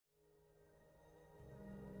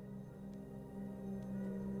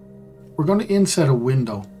we're going to inset a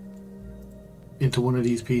window into one of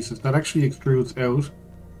these pieces that actually extrudes out.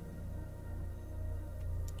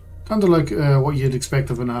 Kind of like what you'd expect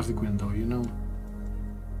of an attic window, you know,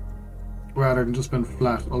 rather than just being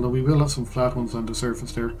flat, although we will have some flat ones on the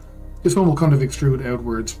surface there. This one will kind of extrude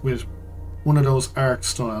outwards with one of those arc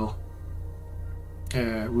style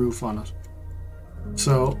roof on it.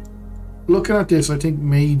 So looking at this, I think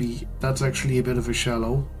maybe that's actually a bit of a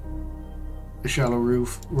shallow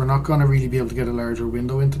roof. We're not going to really be able to get a larger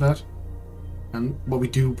window into that, and what we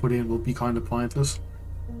do put in will be kind of pointless.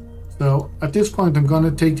 So at this point I'm going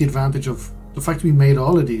to take the advantage of the fact we made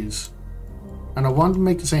all of these, and I want to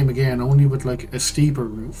make the same again, only with like a steeper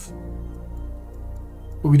roof.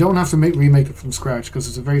 But we don't have to remake it from scratch because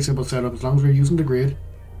it's a very simple setup. As long as we're using the grid,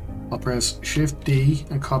 I'll press Shift D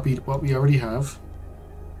and copy what we already have.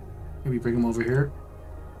 Maybe bring them over here.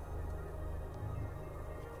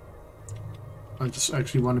 I just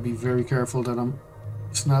actually want to be very careful that I'm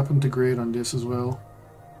snapping the grid on this as well.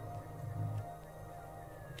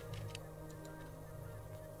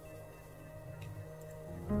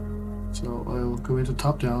 So I'll go into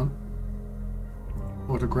top down,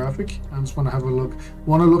 orthographic. I just want to have a look.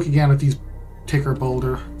 Want to look again at these thicker,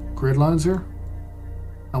 bolder grid lines here.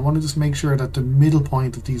 I want to just make sure that the middle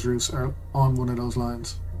point of these roofs are on one of those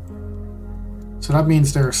lines. So that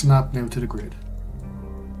means they're snapped now to the grid.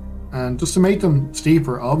 And just to make them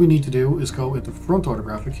steeper, all we need to do is go into front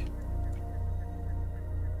orthographic.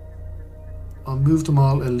 I'll move them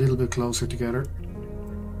all a little bit closer together,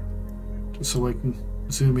 just so I can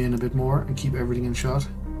zoom in a bit more and keep everything in shot.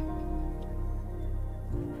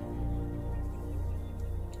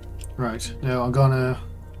 Right, now I'm gonna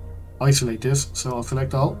isolate this, so I'll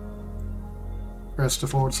select all, press the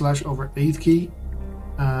 / over 8th key,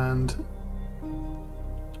 and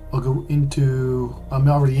I'll go into, I'm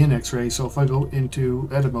already in X-ray, so if I go into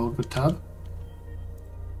edit mode with tab,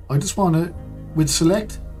 I just want to, with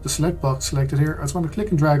select, the select box selected here, I just want to click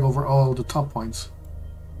and drag over all the top points.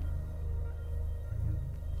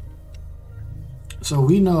 So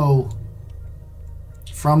we know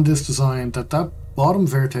from this design that that bottom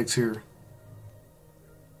vertex here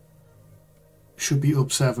should be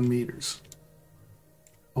up 7 meters,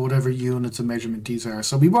 or whatever units of measurement these are.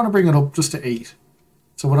 So we want to bring it up just to 8.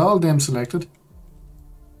 So with all of them selected,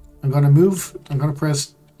 I'm going to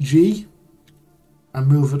press G and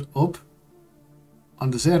move it up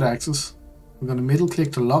on the Z axis. I'm going to middle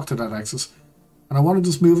click to lock to that axis. And I want to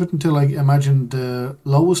just move it until I imagine the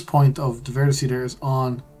lowest point of the vertex there is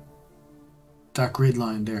on that grid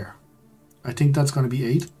line there. I think that's going to be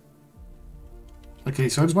 8. Okay,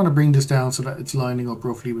 so I just want to bring this down so that it's lining up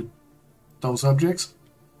roughly with those objects.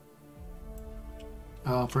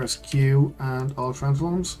 I'll press Q and all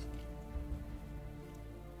transforms.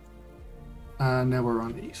 And now we're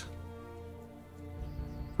on 8.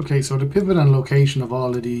 Okay, so the pivot and location of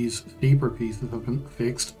all of these deeper pieces have been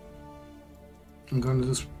fixed. I'm going to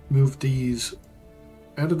just move these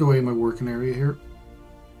out of the way of my working area here.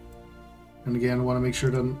 And again, I want to make sure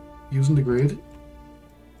that I'm using the grid.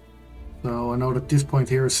 So I know that this point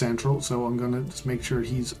here is central, so I'm going to just make sure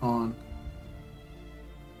he's on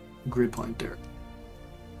the grid point there.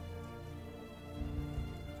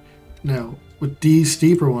 Now, with these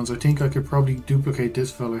steeper ones, I think I could probably duplicate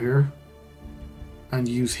this fella here and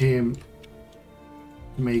use him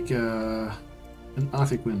to make an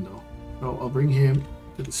attic window. So I'll bring him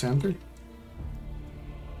to the center.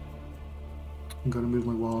 I'm going to move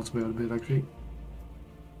my walls about a bit actually.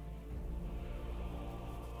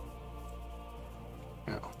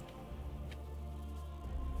 Now.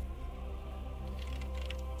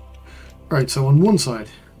 Right, so on one side,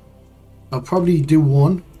 I'll probably do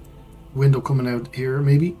one window coming out here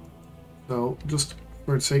maybe. So just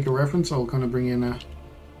for the sake of reference, I'll kind of bring in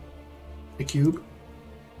a cube.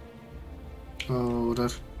 Oh,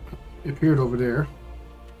 that appeared over there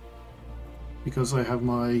because I have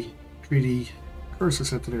my 3D cursor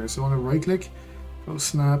set to there. So I want to right click, go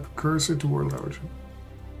snap cursor to world origin.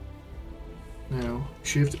 Now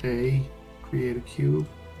Shift A, create a cube,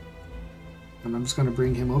 and I'm just going to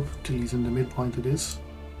bring him up till he's in the midpoint of this,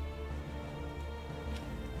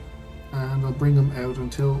 and I'll bring him out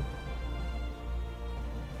until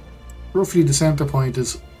roughly the center point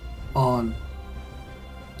is on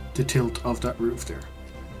the tilt of that roof there.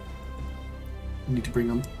 I need to bring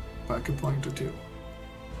him back a point or two.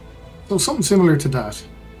 So something similar to that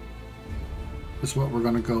is what we're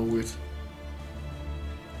going to go with.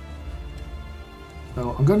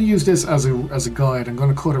 So I'm going to use this as a guide. I'm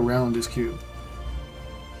going to cut around this cube,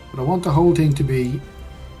 but I want the whole thing to be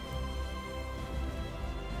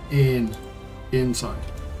inside,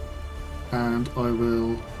 and I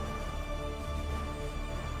will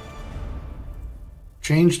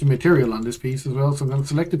change the material on this piece as well. So I'm going to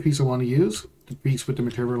select the piece I want to use, the piece with the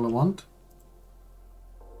material I want,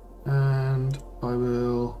 and I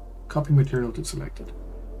will copy material to selected.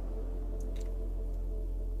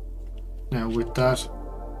 Now with that,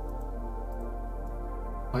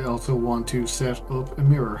 I also want to set up a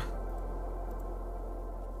mirror.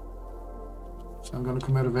 So I'm going to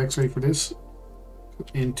come out of X-ray for this,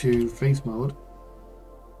 into face mode,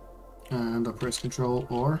 and I'll press Control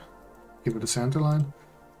R, give it a center line.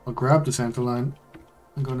 I'll grab the center line.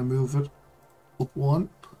 I'm going to move it up one.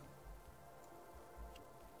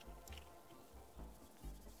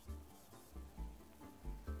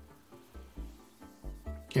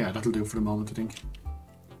 Yeah, that'll do for the moment, I think.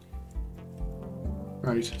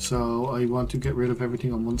 Right, so I want to get rid of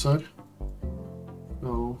everything on one side.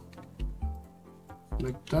 So,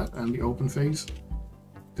 select that and the open face.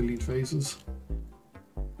 Delete faces.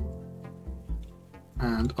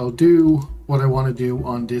 And I'll do what I want to do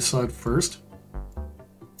on this side first.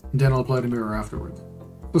 And then I'll apply the mirror afterwards.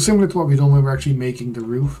 So similar to what we've done when we're actually making the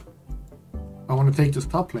roof. I want to take this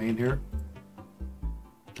top plane here.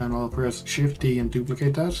 And I'll press Shift D and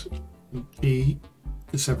duplicate that. And D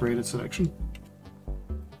the separated selection.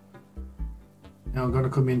 Now I'm going to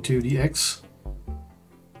come into the X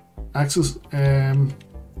axis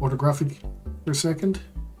orthographic for a second.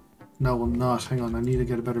 No, I'm not. Hang on, I need to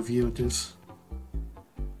get a better view at this.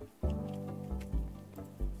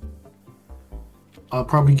 I'll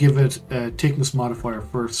probably give it a thickness modifier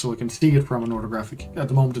first so I can see it from an orthographic. At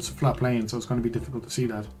the moment it's a flat plane, so it's going to be difficult to see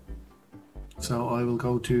that. So I will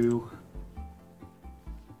go to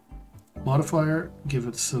modifier, give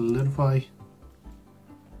it solidify,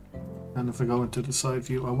 and if I go into the side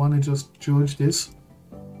view, I want to just judge this.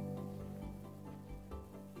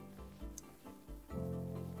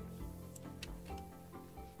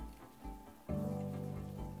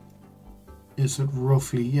 Is it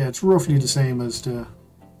roughly, yeah, it's roughly the same as the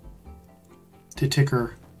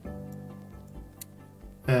thicker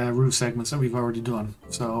roof segments that we've already done.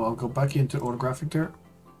 So I'll go back into orthographic there,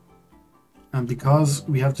 and because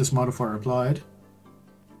we have this modifier applied,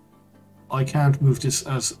 I can't move this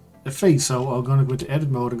as a face, so I'm going to go into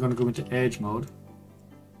edit mode. I'm going to go into edge mode.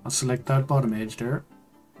 I'll select that bottom edge there,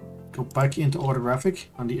 go back into orthographic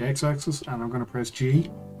on the x-axis, and I'm going to press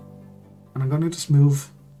G, and I'm going to just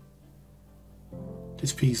move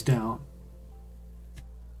this piece down.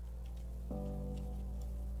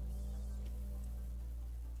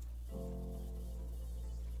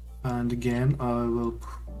 And again, I will,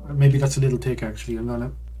 maybe that's a little thick actually. I'm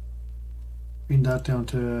gonna bring that down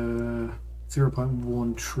to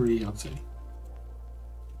 0.13, I'd say.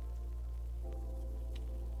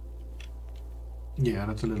 Yeah,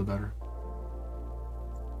 that's a little better.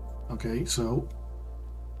 Okay, so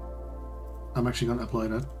I'm actually going to apply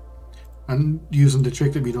that. And using the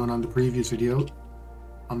trick that we done on the previous video,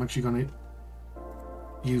 I'm actually going to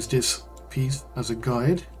use this piece as a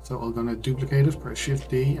guide. So I'm going to duplicate it, press Shift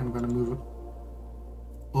D, and I'm going to move it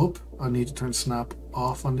up. I need to turn snap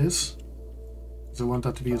off on this, because I want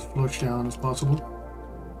that to be as flush down as possible.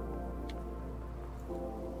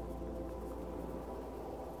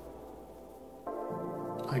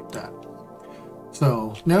 Like that.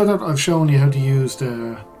 So now that I've shown you how to use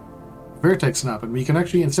the vertex snapping, we can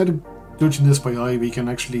actually, instead of judging this by eye, we can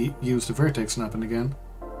actually use the vertex snapping again.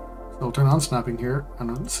 So I'll turn on snapping here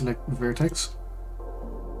and I'll select the vertex,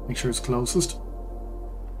 make sure it's closest.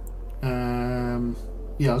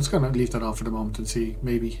 Yeah, I'm just gonna leave that off for the moment and see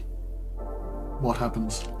maybe what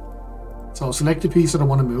happens. So I'll select the piece that I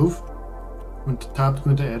want to move, go into tab to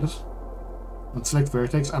go into edit, and select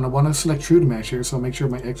vertex, and I want to select through the mesh here, so I'll make sure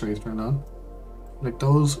my x-ray is turned on. Select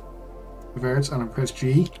those verts and I press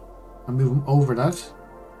G and move them over that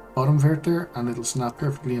bottom vert there, and it'll snap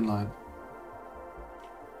perfectly in line.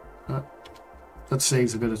 That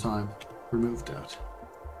saves a bit of time. Remove that.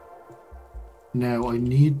 Now I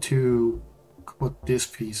need to cut this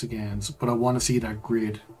piece again, but I want to see that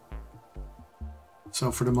grid.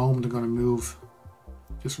 So for the moment I'm going to move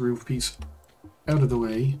this roof piece out of the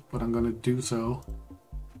way, but I'm going to do so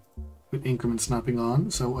with increment snapping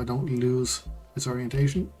on so I don't lose its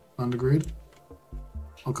orientation on the grid.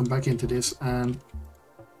 I'll come back into this, and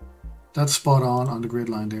that's spot on the grid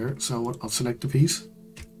line there. So I'll select the piece,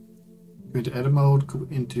 go into edit mode, go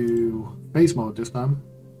into face mode this time,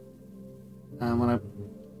 and when I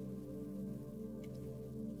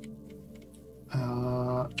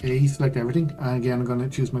select everything, and again I'm going to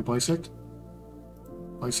choose my bisect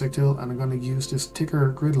tool, and I'm going to use this thicker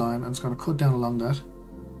grid line. I'm just going to cut down along that.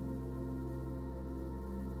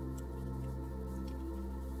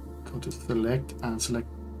 Go to select and select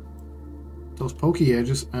those pokey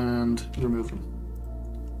edges and remove them.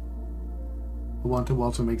 I want to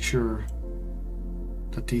also make sure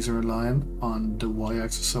that these are aligned on the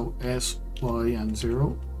y-axis, so S, Y, and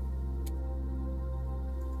 0.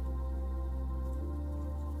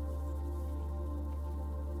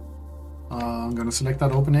 I'm going to select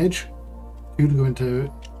that open edge. 2 to go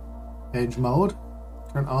into edge mode.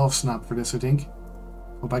 Turn off snap for this, I think.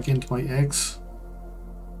 Go back into my X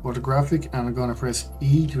orthographic, and I'm going to press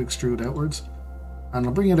E to extrude outwards. And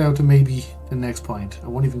I'll bring it out to maybe the next point. I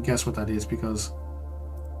won't even guess what that is because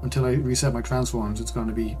until I reset my transforms, it's going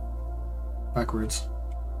to be backwards.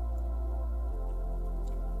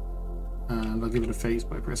 And I'll give it a face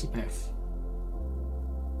by pressing F.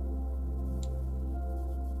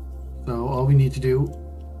 So all we need to do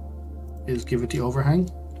is give it the overhang.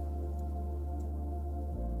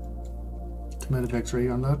 Automatic X-ray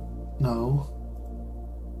on that? No.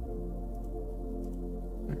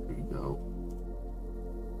 There we go.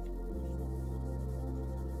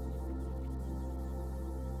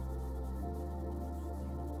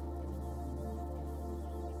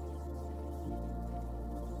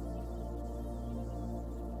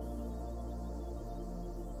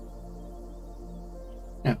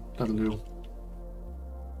 Yeah, that'll do.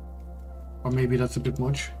 Or maybe that's a bit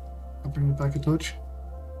much. I'll bring it back a touch.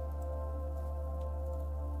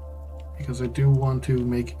 Because I do want to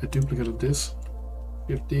make a duplicate of this.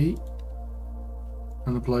 Shift D.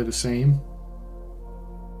 And apply the same.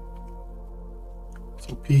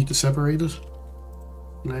 So P to separate it.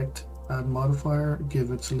 Select, add modifier,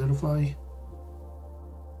 give it solidify.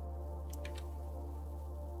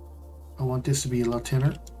 I want this to be a lot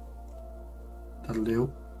thinner. That'll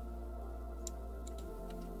do.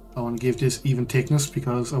 I want to give this even thickness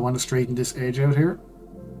because I want to straighten this edge out here.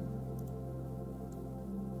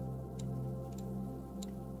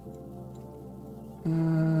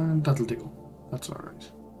 And that'll do. That's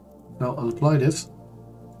alright. Now I'll apply this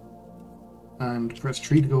and press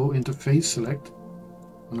 3 to go into face select.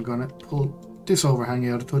 I'm going to pull this overhang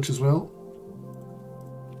out a touch as well.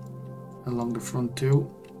 Along the front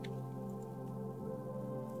too.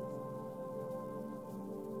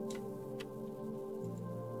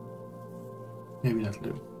 Maybe that'll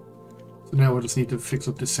do. So now I just need to fix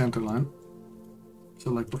up this center line. So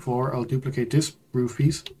like before, I'll duplicate this roof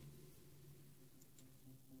piece.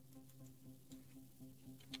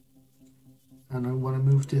 And I want to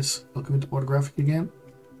move this, I'll come into orthographic again.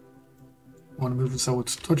 I want to move it so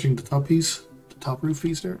it's touching the top piece, the top roof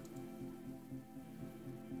piece there.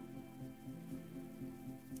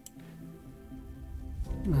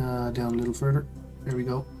 Down a little further. There we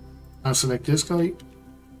go. Now select this guy.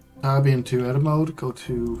 Tab into edit mode, go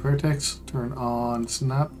to vertex, turn on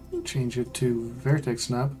snap, change it to vertex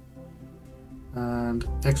snap, and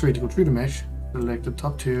X-ray to go through the mesh, select the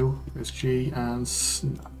top two, press G and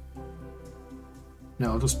snap.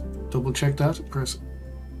 Now I'll just double check that, press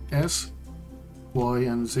S, Y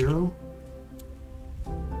and 0,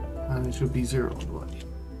 and it should be 0 on the Y.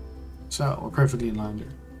 So we're perfectly in line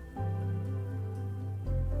there.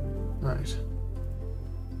 Right.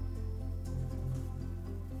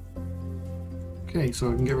 Okay,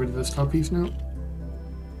 so I can get rid of this top piece now,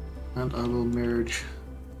 and I will merge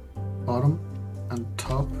bottom and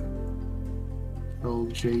top. Control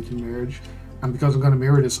J to merge, and because I'm going to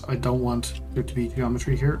mirror this, I don't want there to be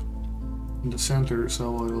geometry here in the center,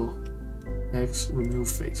 so I will X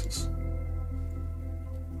remove faces.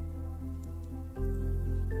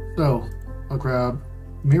 So I'll grab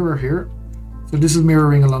mirror here. So this is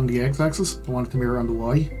mirroring along the X-axis. I want it to mirror on the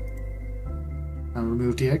Y, and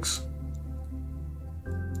remove the X.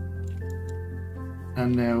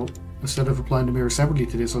 And now, instead of applying the mirror separately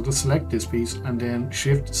to this, I'll just select this piece and then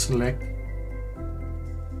shift select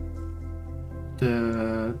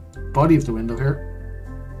the body of the window here.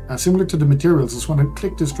 Similar to the materials, I just want to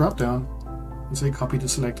click this drop down and say copy to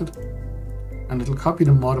selected, and it'll copy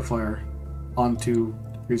the modifier onto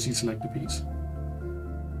the previously selected piece.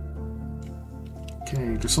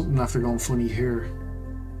 Okay, there's something after going funny here.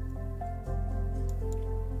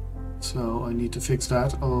 So I need to fix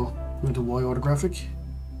that. I'll go into Y orthographic.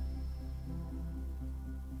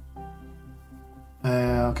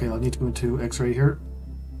 Okay, I'll need to go into X-ray here.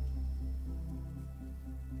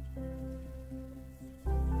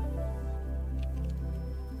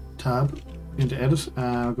 Tab into edit,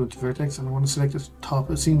 I'll go to vertex, and I want to select this top.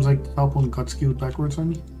 It seems like the top one got skewed backwards on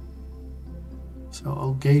me. So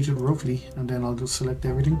I'll gauge it roughly, and then I'll just select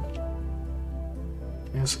everything.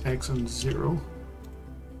 S, X, and 0.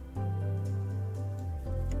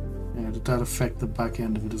 Did that affect the back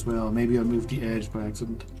end of it as well? Maybe I moved the edge by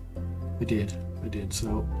accident. I did.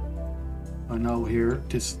 So I know here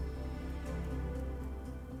this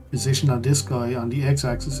Position on this guy on the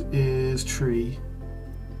x-axis is 3.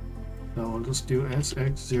 So I'll just do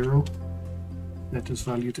sx0. Set this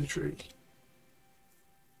value to 3.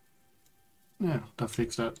 Yeah, that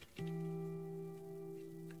fixed that.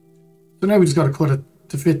 So now we just got to cut it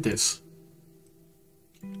to fit this.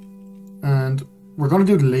 And we're going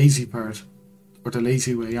to do the lazy part, or the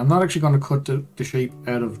lazy way. I'm not actually going to cut the shape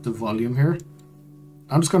out of the volume here.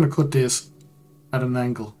 I'm just going to cut this at an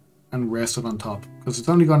angle and rest it on top, because it's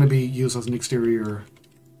only going to be used as an exterior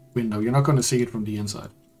window. You're not going to see it from the inside.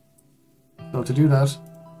 So to do that,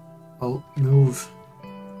 I'll move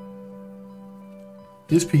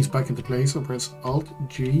this piece back into place. I'll press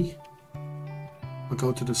Alt-G. I'll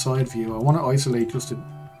go to the side view. I want to isolate just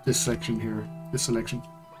this section here, this selection.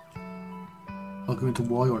 I'll go into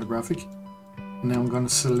Y orthographic. And now I'm going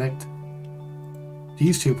to select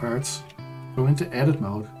these two parts, go into edit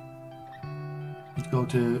mode, go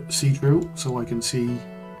to see-through so I can see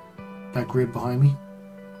that grid behind me.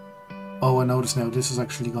 Oh, I notice now this has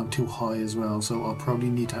actually gone too high as well, so I'll probably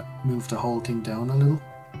need to move the whole thing down a little,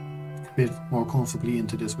 a bit more comfortably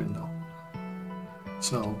into this window.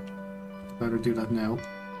 So, better do that now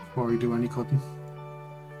before I do any cutting.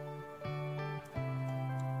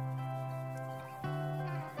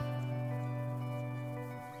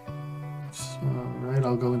 So, right,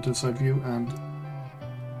 I'll go into the side view and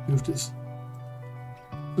move this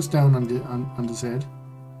just down on the Z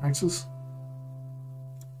axis.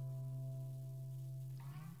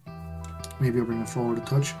 Maybe I'll bring it forward a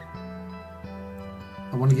touch.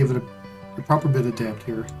 I want to give it a proper bit of depth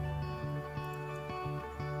here.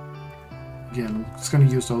 Again, I'm just going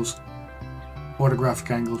to use those orthographic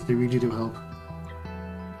angles, they really do help.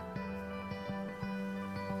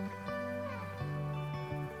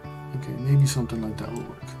 Okay, maybe something like that will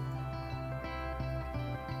work.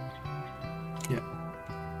 Yeah,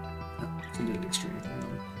 it's a little extreme.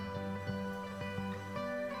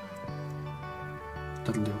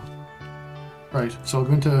 That'll do. Right, so I'll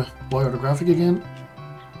go into Y orthographic again.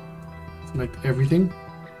 Select everything.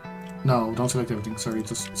 No, don't select everything, sorry,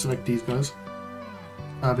 just select these guys.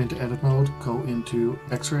 Tab into edit mode, go into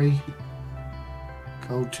X-ray,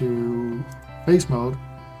 go to face mode,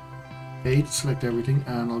 8, select everything,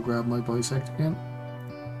 and I'll grab my bisect again.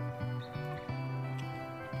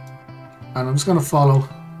 And I'm just going to follow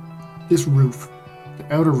this roof,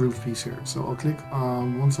 the outer roof piece here. So I'll click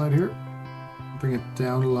on one side here, bring it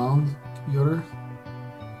down along the other.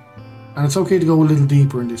 And it's okay to go a little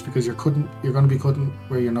deeper in this because you're going to be cutting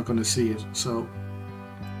where you're not going to see it. So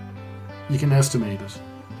you can estimate it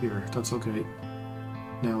here, that's okay.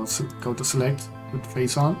 Now let's go to select with the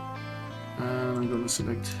face on, and I'm going to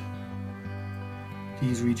select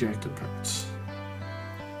these rejected parts.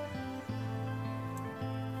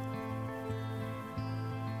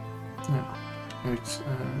 Now, X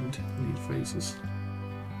and need faces.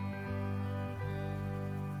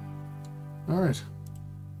 Alright.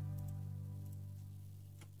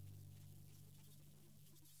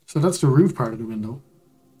 So that's the roof part of the window.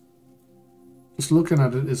 Just looking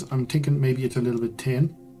at it, I'm thinking maybe it's a little bit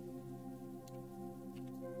thin.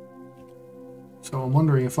 So I'm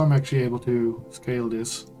wondering if I'm actually able to scale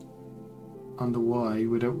this on the Y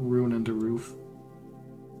without ruining the roof.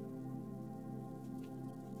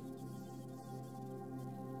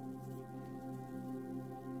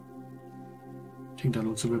 I think that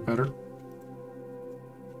looks a bit better.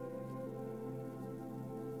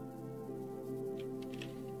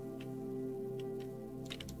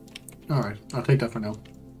 Alright, I'll take that for now.